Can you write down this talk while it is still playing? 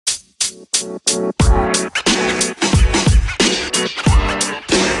What's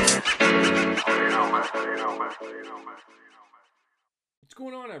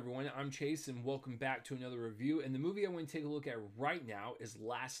going on, everyone? I'm Chase, and welcome back to another review. And the movie I want to take a look at right now is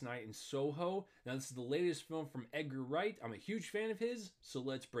Last Night in Soho. Now, this is the latest film from Edgar Wright. I'm a huge fan of his, so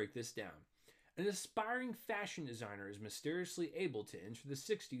let's break this down. An aspiring fashion designer is mysteriously able to enter the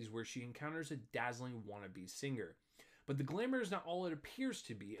 60s where she encounters a dazzling wannabe singer. But the glamour is not all it appears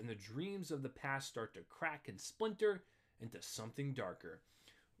to be, and the dreams of the past start to crack and splinter into something darker.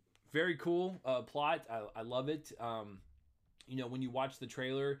 Very cool plot. I love it. When you watch the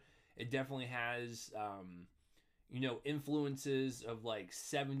trailer, it definitely has, influences of like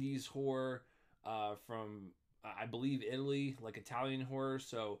 70s horror from, I believe, Italy, like Italian horror.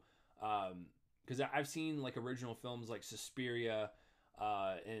 So, because I've seen like original films like Suspiria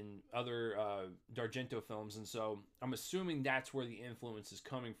and other D'Argento films. And so I'm assuming that's where the influence is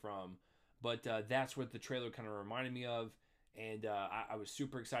coming from. But that's what the trailer kind of reminded me of. And I was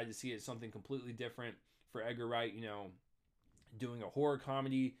super excited to see it. Something completely different for Edgar Wright, doing a horror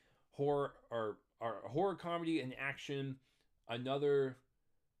comedy, or a horror comedy and action, another,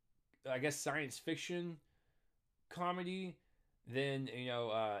 I guess, science fiction comedy, then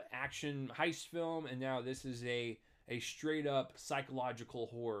action heist film, and now this is a straight up psychological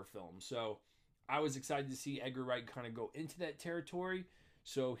horror film. So I was excited to see Edgar Wright kind of go into that territory.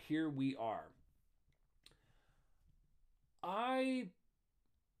 So here we are. I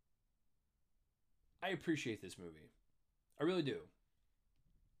appreciate this movie. I really do.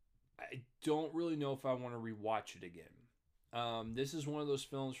 I don't really know if I want to rewatch it again. This is one of those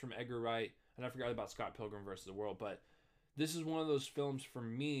films from Edgar Wright, and I forgot about Scott Pilgrim versus the World, but this is one of those films for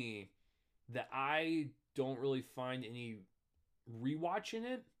me that I don't really find any rewatch in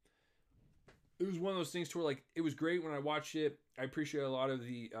it. It was one of those things to where, like, it was great when I watched it. I appreciate a lot of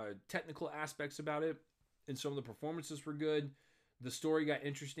the technical aspects about it, and some of the performances were good. The story got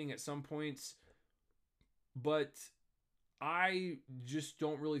interesting at some points, but I just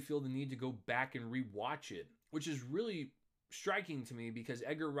don't really feel the need to go back and rewatch it, which is really striking to me because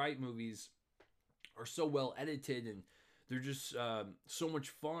Edgar Wright movies are so well edited, and they're just so much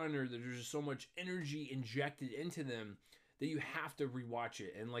fun, or there's just so much energy injected into them that you have to rewatch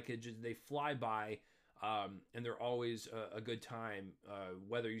it, and like they fly by, and they're always a good time,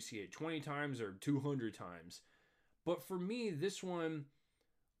 whether you see it 20 times or 200 times. But for me, this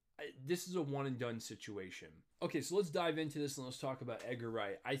is a one and done situation. Okay, so let's dive into this and let's talk about Edgar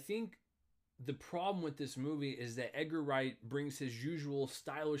Wright. I think the problem with this movie is that Edgar Wright brings his usual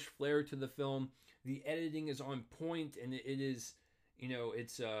stylish flair to the film. The editing is on point, and it is,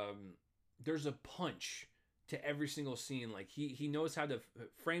 there's a punch to every single scene. Like he knows how to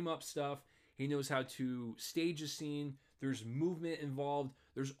frame up stuff. He knows how to stage a scene. There's movement involved.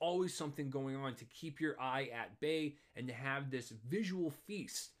 There's always something going on to keep your eye at bay and to have this visual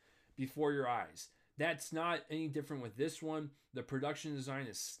feast before your eyes. That's not any different with this one. The production design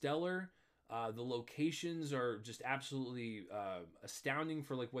is stellar. The locations are just absolutely astounding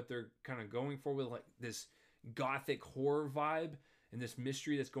for like what they're kind of going for with like this gothic horror vibe and this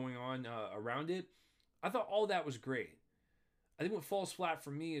mystery that's going on around it. I thought all that was great. I think what falls flat for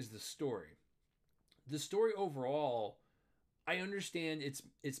me is the story. The story overall, I understand its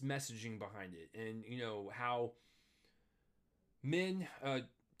messaging behind it, and how men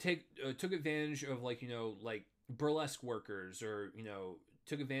took advantage of like burlesque workers, or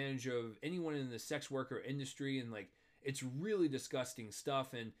took advantage of anyone in the sex worker industry, and like it's really disgusting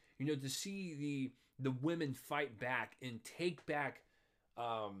stuff. And to see the women fight back and take back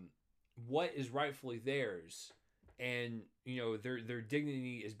what is rightfully theirs, and their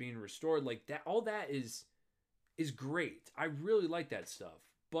dignity is being restored, like that, all that is great. I really like that stuff.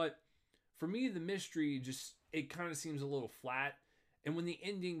 But for me, the mystery just, it kind of seems a little flat. And when the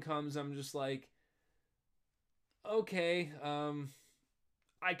ending comes, I'm just like, okay,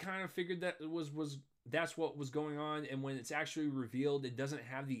 I kind of figured that that's what was going on. And when it's actually revealed, it doesn't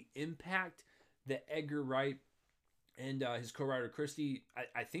have the impact that Edgar Wright and his co-writer Christie,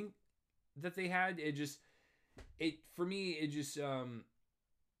 I think that they had. For me, it just I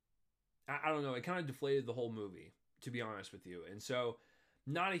don't know, it kind of deflated the whole movie, to be honest with you. And so,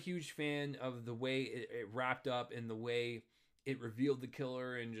 not a huge fan of the way it wrapped up and the way it revealed the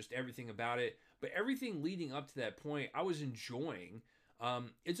killer and just everything about it. But everything leading up to that point, I was enjoying.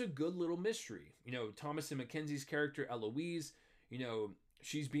 It's a good little mystery. Thomasin McKenzie's character, Eloise,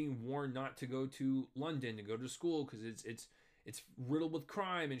 she's being warned not to go to London to go to school because it's riddled with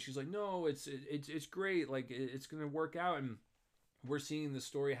crime, and she's like, no, it's great, like it's gonna work out. And we're seeing the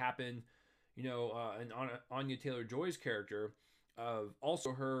story happen, and Anya Taylor-Joy's character, of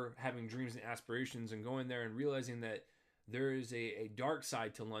also her having dreams and aspirations and going there and realizing that there is a dark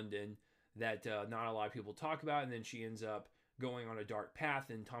side to London that not a lot of people talk about, and then she ends up going on a dark path,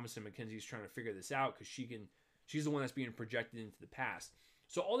 and Thomasin McKenzie's trying to figure this out because she's the one that's being projected into the past.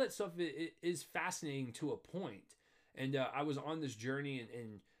 So all that stuff is fascinating to a point, and I was on this journey,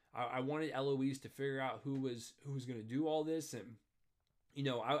 and I wanted Eloise to figure out who was going to do all this, and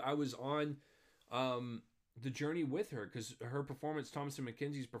I was on the journey with her because her performance, Thomasin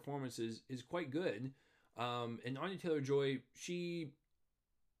McKenzie's performance, is quite good. And Anya Taylor-Joy, she,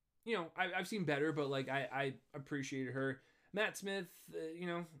 I've seen better, but like I appreciated her. Matt Smith,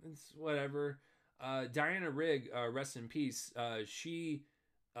 it's whatever. Diana Rigg, rest in peace.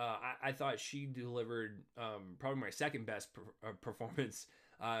 I thought she delivered probably my second best performance.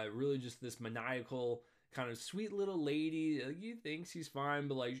 Really just this maniacal kind of sweet little lady. Like, you think she's fine,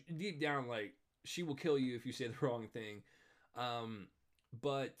 but like deep down, like she will kill you if you say the wrong thing.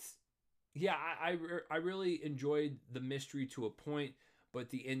 But yeah, I really enjoyed the mystery to a point, but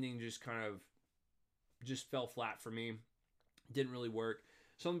the ending just kind of just fell flat for me. Didn't really work.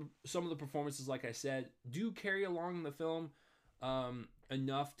 Some of the performances, like I said, do carry along the film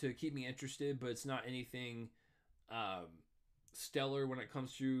enough to keep me interested, but it's not anything stellar when it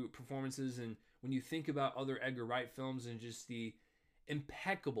comes to performances. And when you think about other Edgar Wright films and just the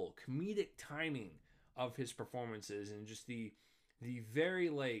impeccable comedic timing of his performances and just the very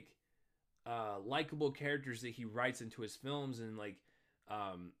likable characters that he writes into his films, and like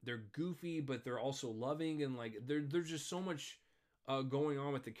they're goofy but they're also loving, and like there's just so much going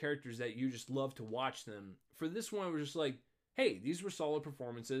on with the characters that you just love to watch them. For this one, it was just like, hey, these were solid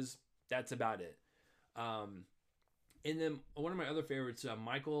performances. That's about it. And then one of my other favorites,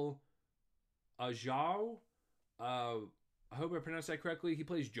 Michael Ajao. I hope I pronounced that correctly. He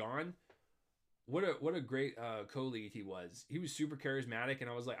plays John. What a great co-lead he was. He was super charismatic, and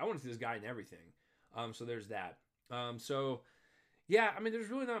I was like, I want to see this guy in everything. So there's that. So yeah, I mean, there's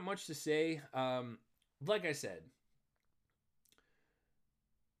really not much to say. Like I said,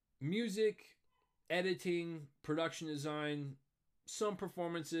 music, editing, production design, some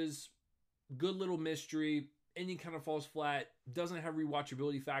performances, good little mystery. Ending kind of falls flat. Doesn't have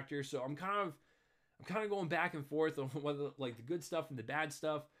rewatchability factor. So I'm kind of going back and forth on whether like the good stuff and the bad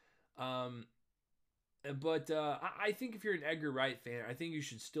stuff. But I think if you're an Edgar Wright fan, I think you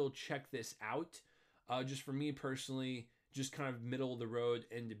should still check this out. Just for me personally, just kind of middle of the road.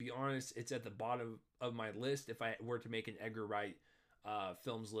 And to be honest, it's at the bottom of my list if I were to make an Edgar Wright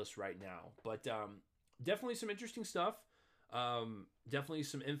films list right now. But definitely some interesting stuff. Definitely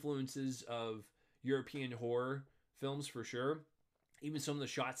some influences of European horror films for sure. Even some of the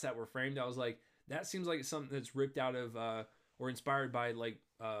shots that were framed, I was like, that seems like it's something that's ripped out of or inspired by like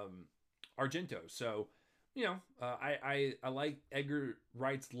Argento. So, I like Edgar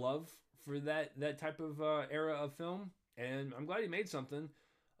Wright's love for that type of era of film, and I'm glad he made something.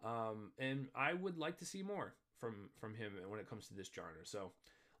 And I would like to see more from him when it comes to this genre. So,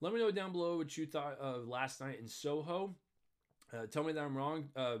 let me know down below what you thought of Last Night in Soho. Tell me that I'm wrong.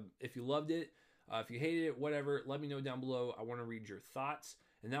 If you loved it, if you hated it, whatever, let me know down below. I want to read your thoughts.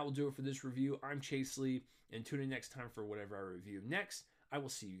 And that will do it for this review. I'm Chase Lee, and tune in next time for whatever I review next. I will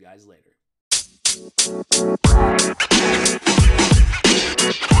see you guys later.